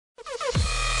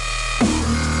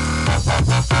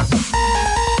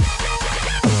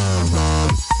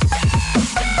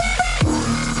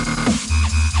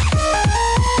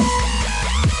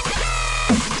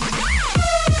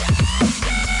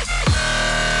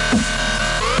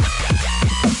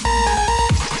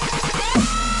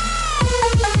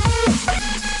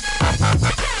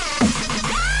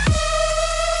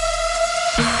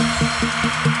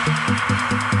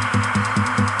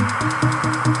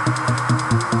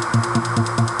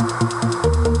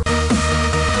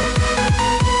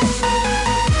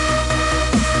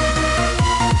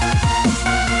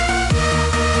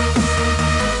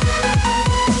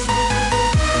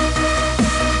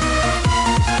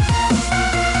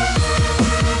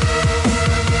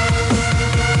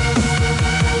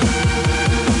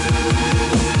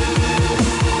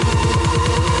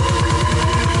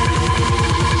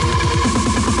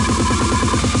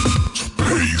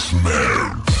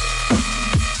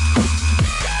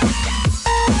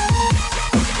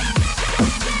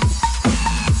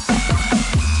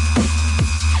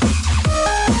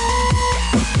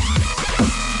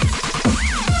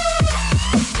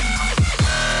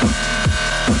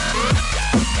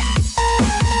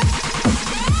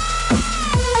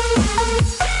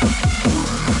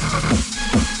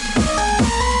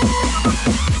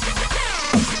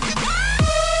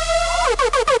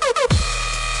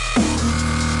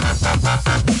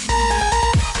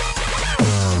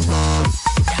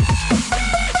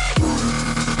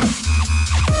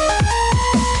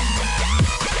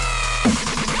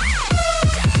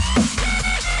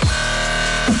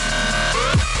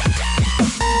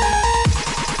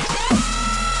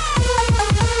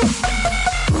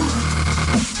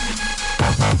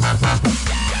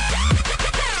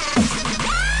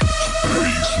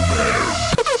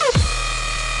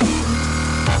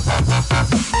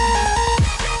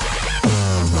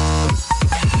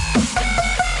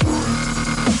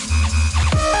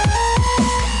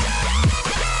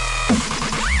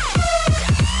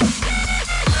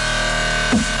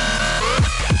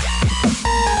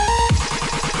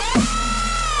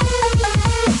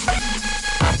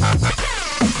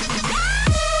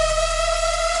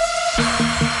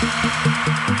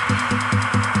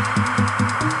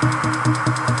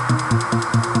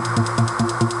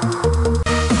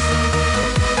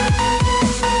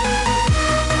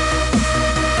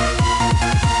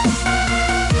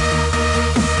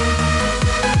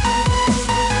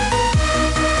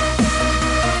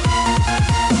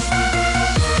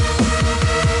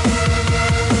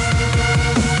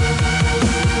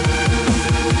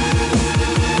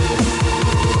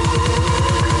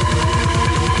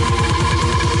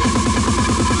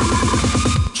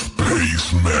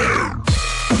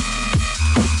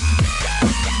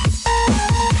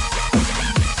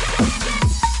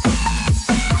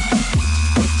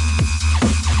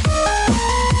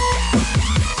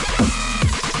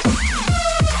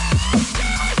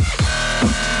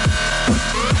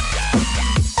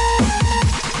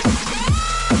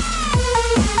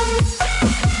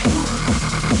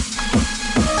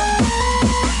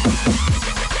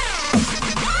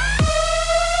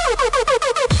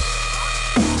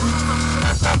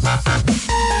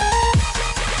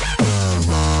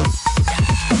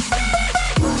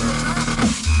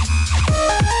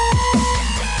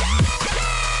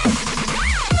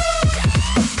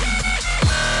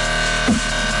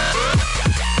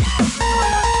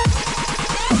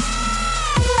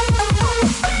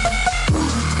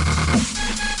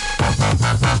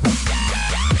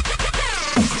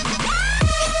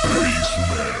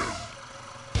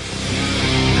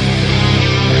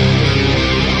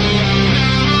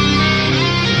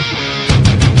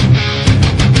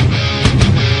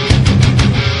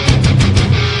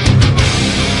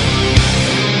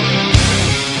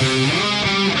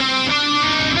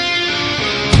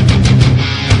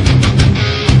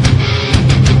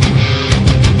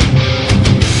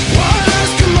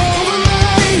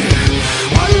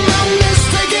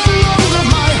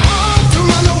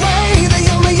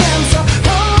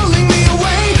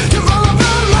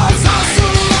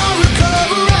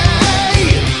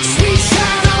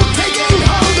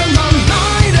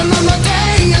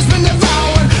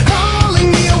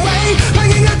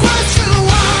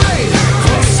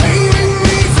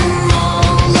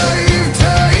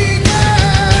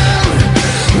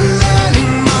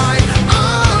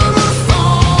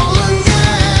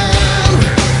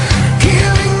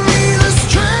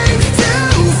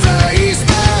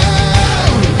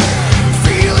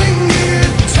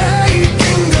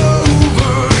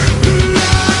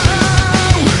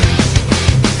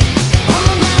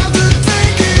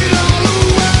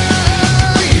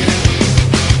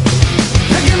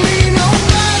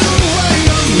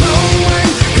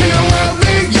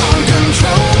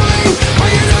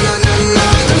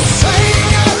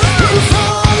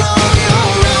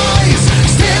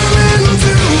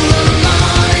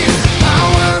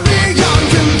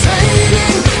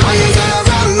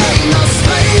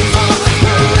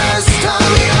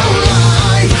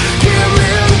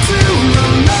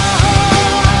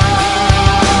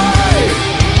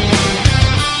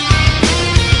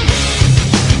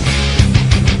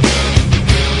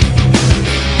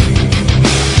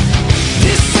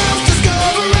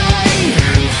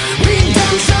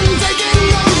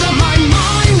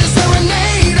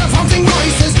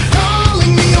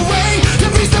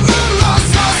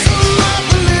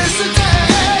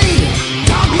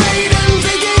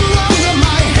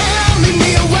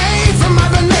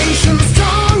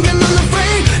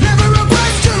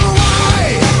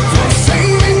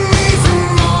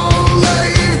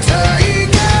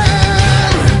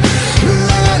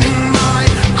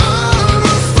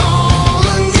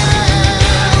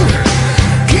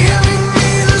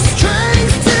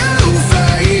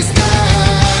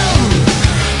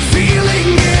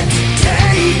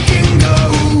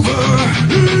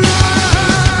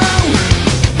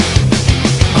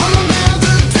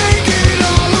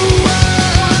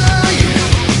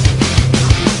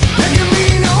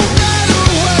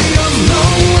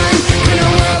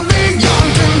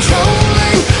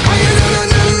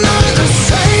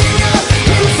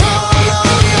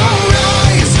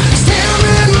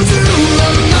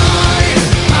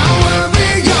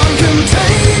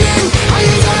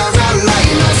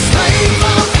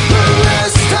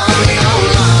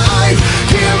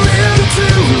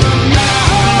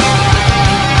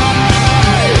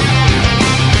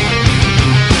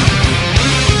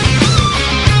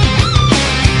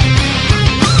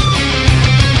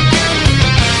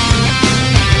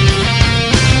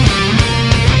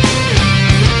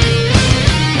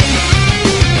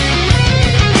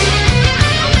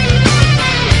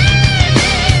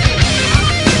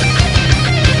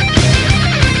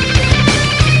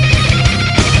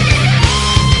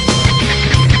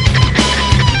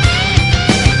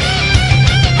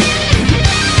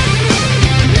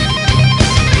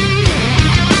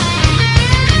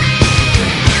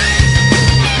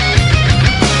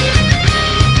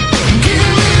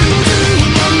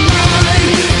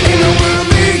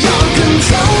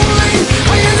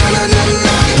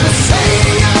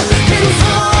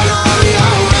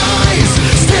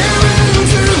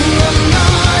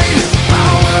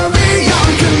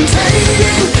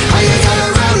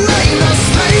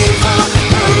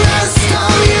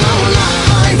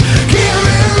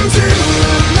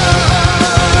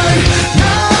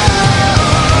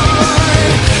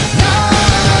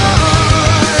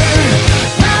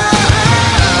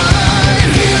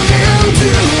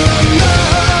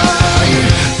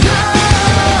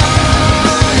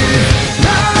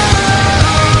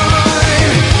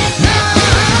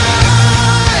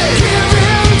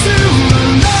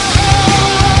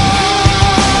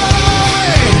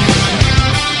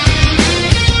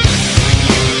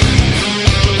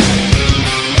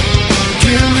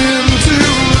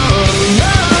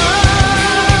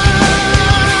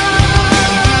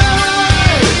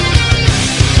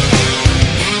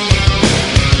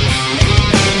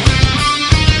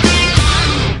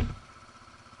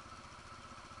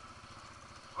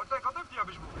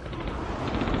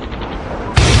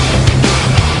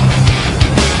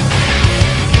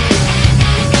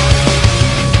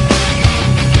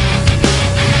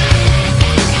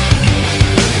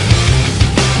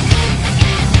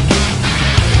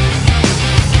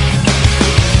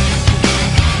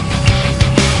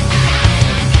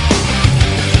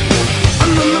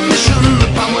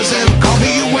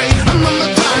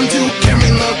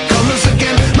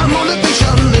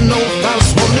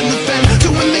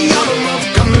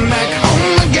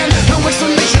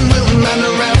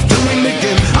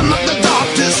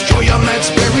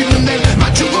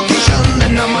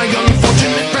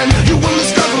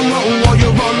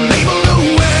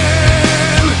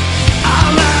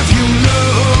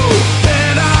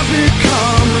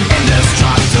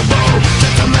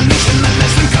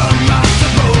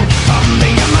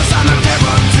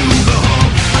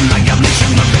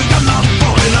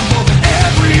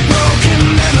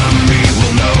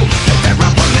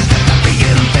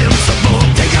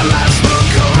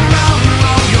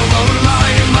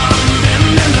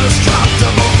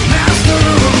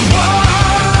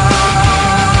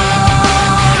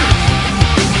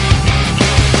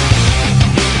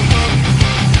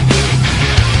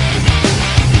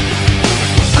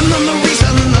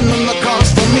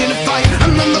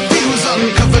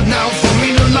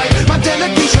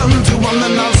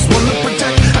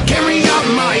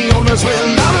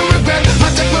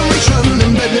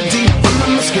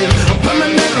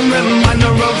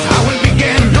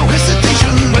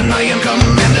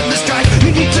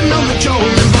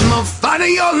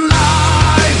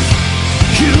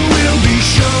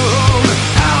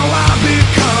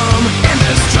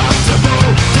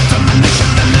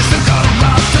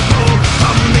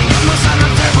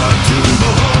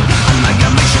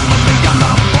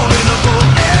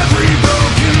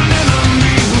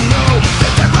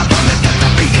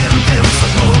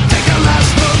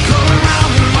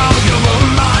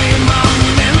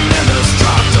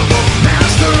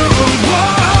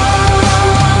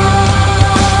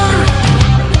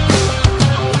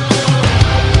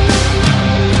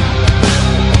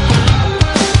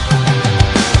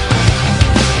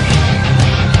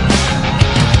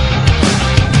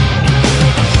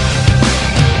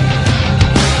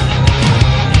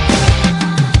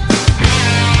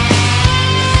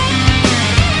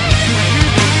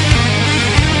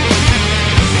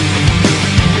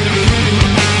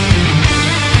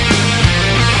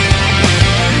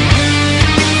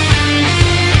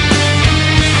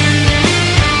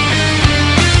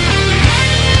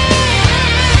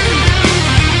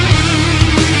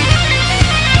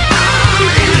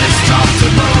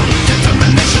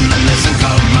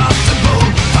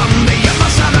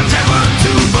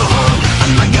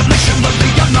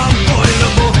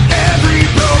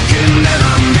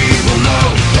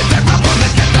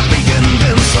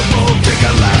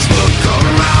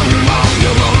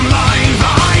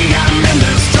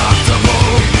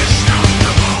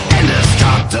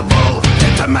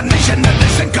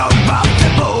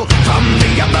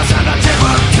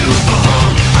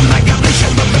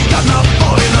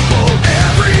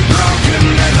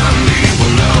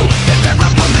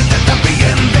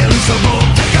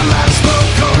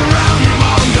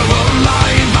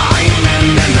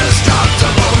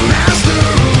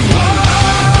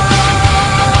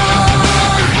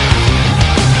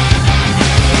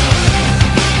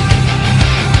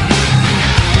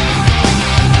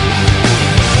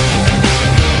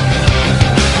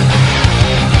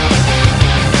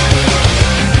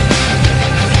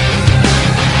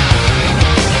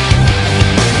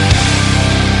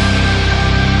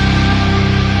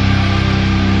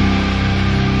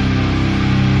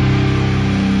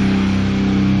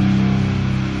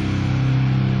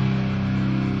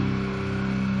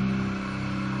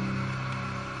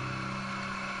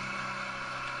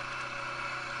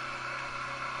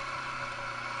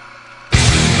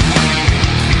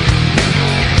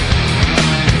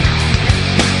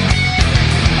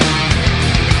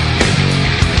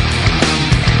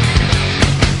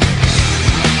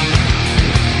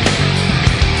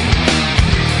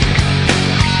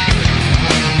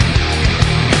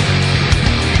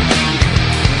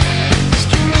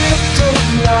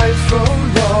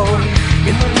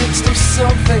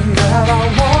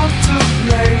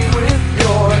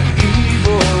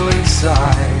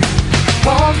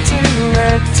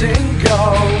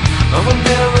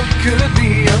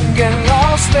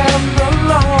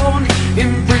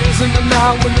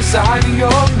now inside of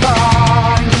your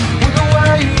mind. With the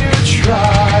way you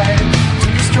tried to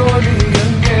destroy me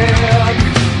again.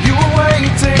 You were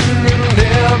waiting and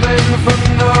living for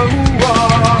no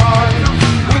one.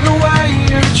 With the way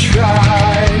you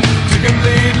tried to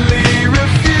completely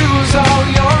refuse all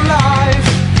your life.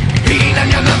 Being and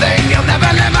you're nothing, you'll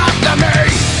never live after me.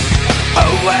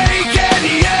 Awaken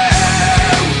you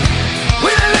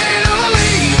with a little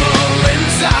evil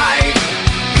inside.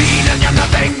 Being and you're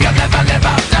nothing, you'll never live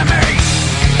after me.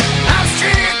 I'm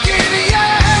stricken you.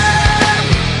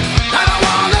 I don't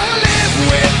wanna live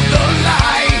with the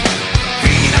lie.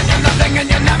 Being and you're nothing, and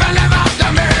you'll never live after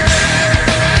me.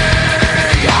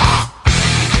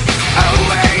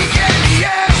 Awaken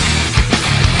you.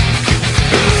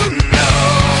 Ooh, no,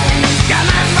 can't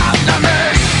live after me.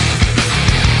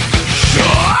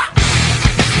 Sure,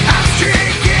 I'm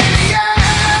stricken you.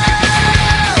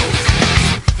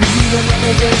 Feel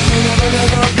another day, you'll never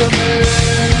live after me.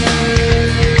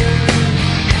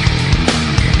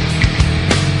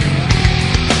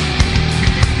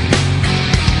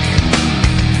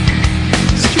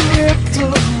 Stripped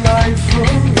of life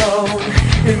alone,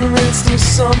 ignorance to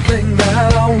something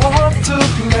that I want to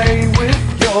play with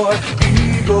your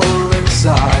ego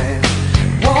inside.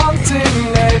 Wanting,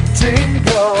 letting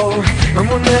go, and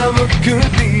we're never could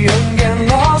be again.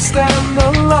 Lost and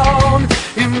alone,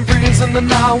 imprisoned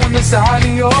now inside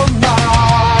of your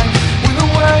mind. With the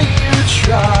way you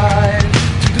tried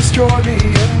to destroy me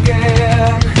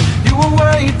again. You were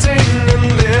waiting and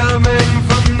living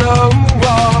for no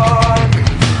one.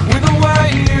 With the way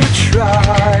you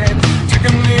tried to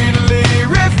completely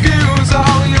refuse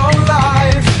all your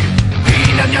life.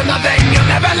 Being and you're nothing, you'll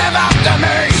never live after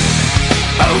me.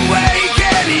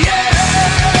 Awaken you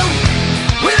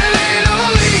with a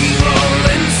little evil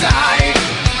inside.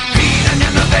 Being and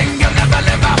you're nothing, you'll never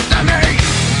live after me.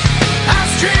 I'm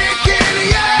stricken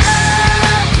you.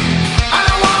 I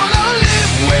don't wanna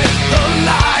live with the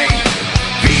lie.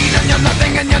 Being and you're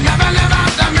nothing, and you'll never live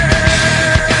after me.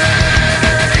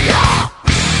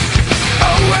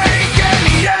 Awaken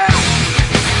you.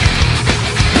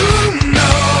 Ooh, no,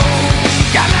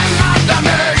 can't live after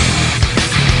me.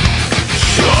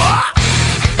 Sure,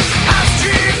 I'm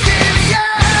stricken you.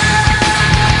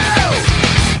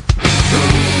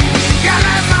 Ooh, can't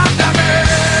live after me.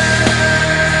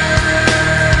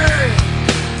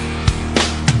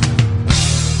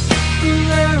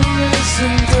 There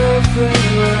isn't nothing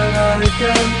that I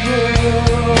can do.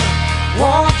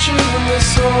 Watching this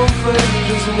whole thing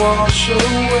just wash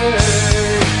away,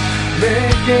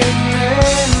 making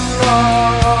it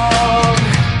wrong.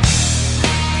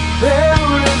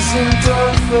 There isn't a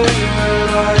thing that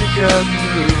I can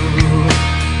do.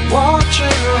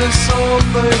 Watching this whole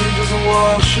thing just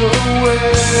wash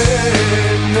away,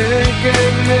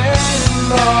 making it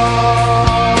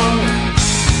long,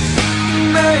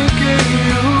 making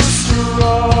you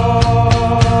strong.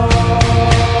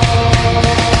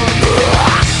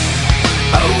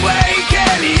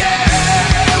 Awaken you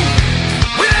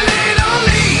with a little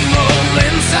evil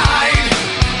inside.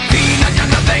 Being and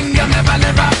you're nothing, you'll never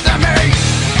live after me.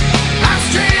 I'm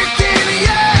stricken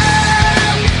you.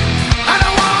 I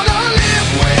don't wanna live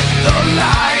with the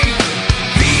lie.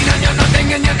 Being and you're nothing,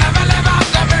 and you'll never live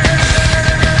after me.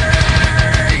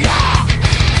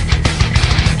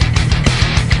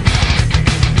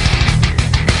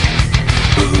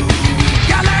 Ooh,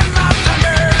 you'll live after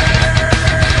me.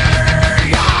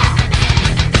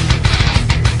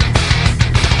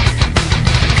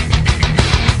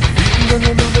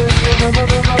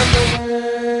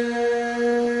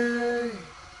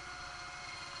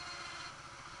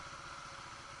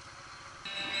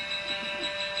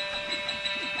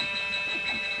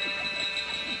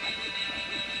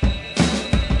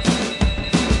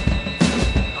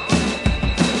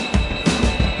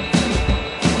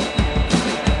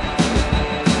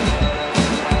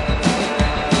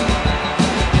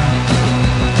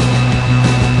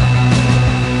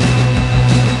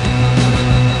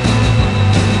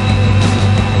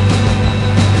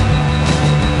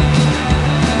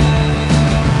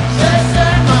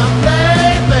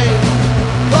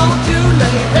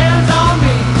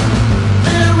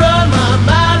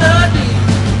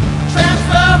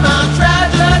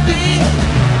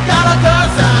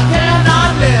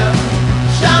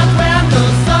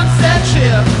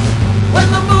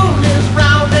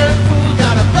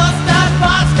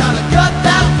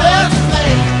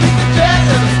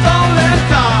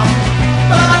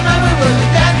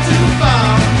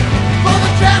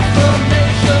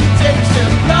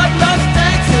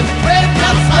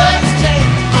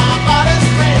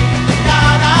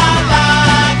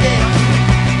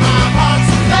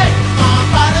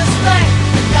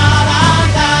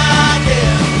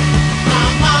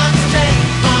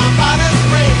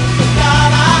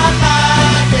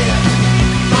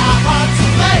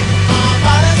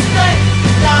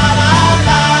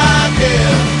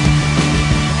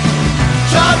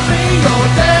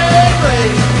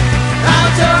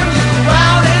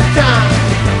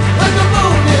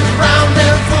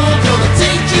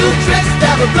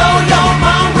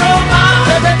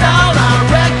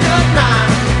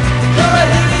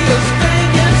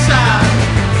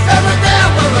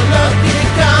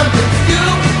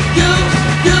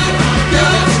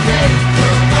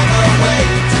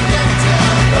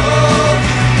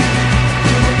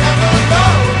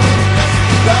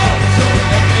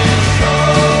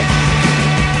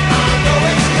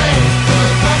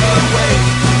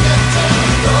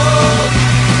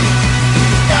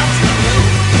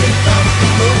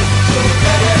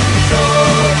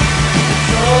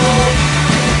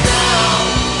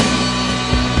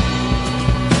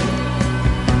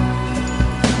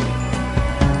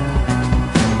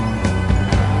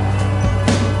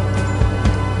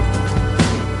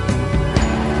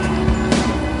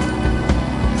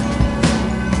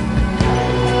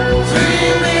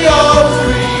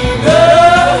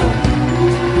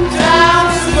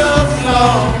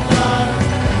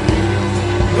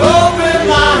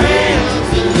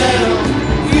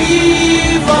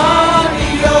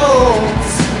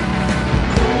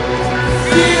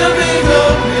 feel